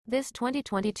This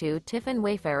 2022 Tiffin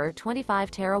Wayfarer 25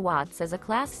 terawatts is a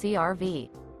Class C RV.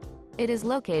 It is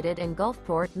located in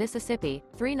Gulfport, Mississippi,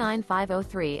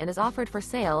 39503 and is offered for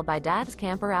sale by Dad's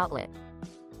Camper Outlet.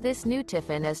 This new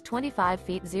Tiffin is 25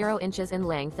 feet 0 inches in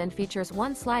length and features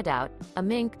one Slideout, a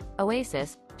Mink,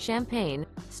 Oasis, Champagne,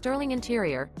 Sterling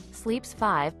interior, sleeps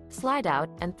 5, Slideout,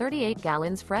 and 38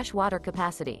 gallons fresh water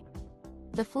capacity.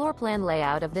 The floor plan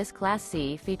layout of this Class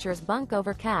C features bunk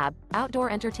over cab, outdoor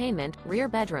entertainment, rear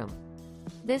bedroom.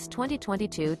 This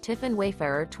 2022 Tiffin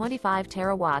Wayfarer 25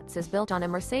 terawatts is built on a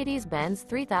Mercedes-Benz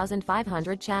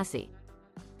 3500 chassis.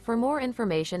 For more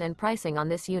information and pricing on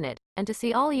this unit, and to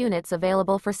see all units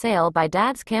available for sale by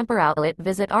Dad's Camper Outlet,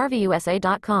 visit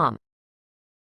RVUSA.com.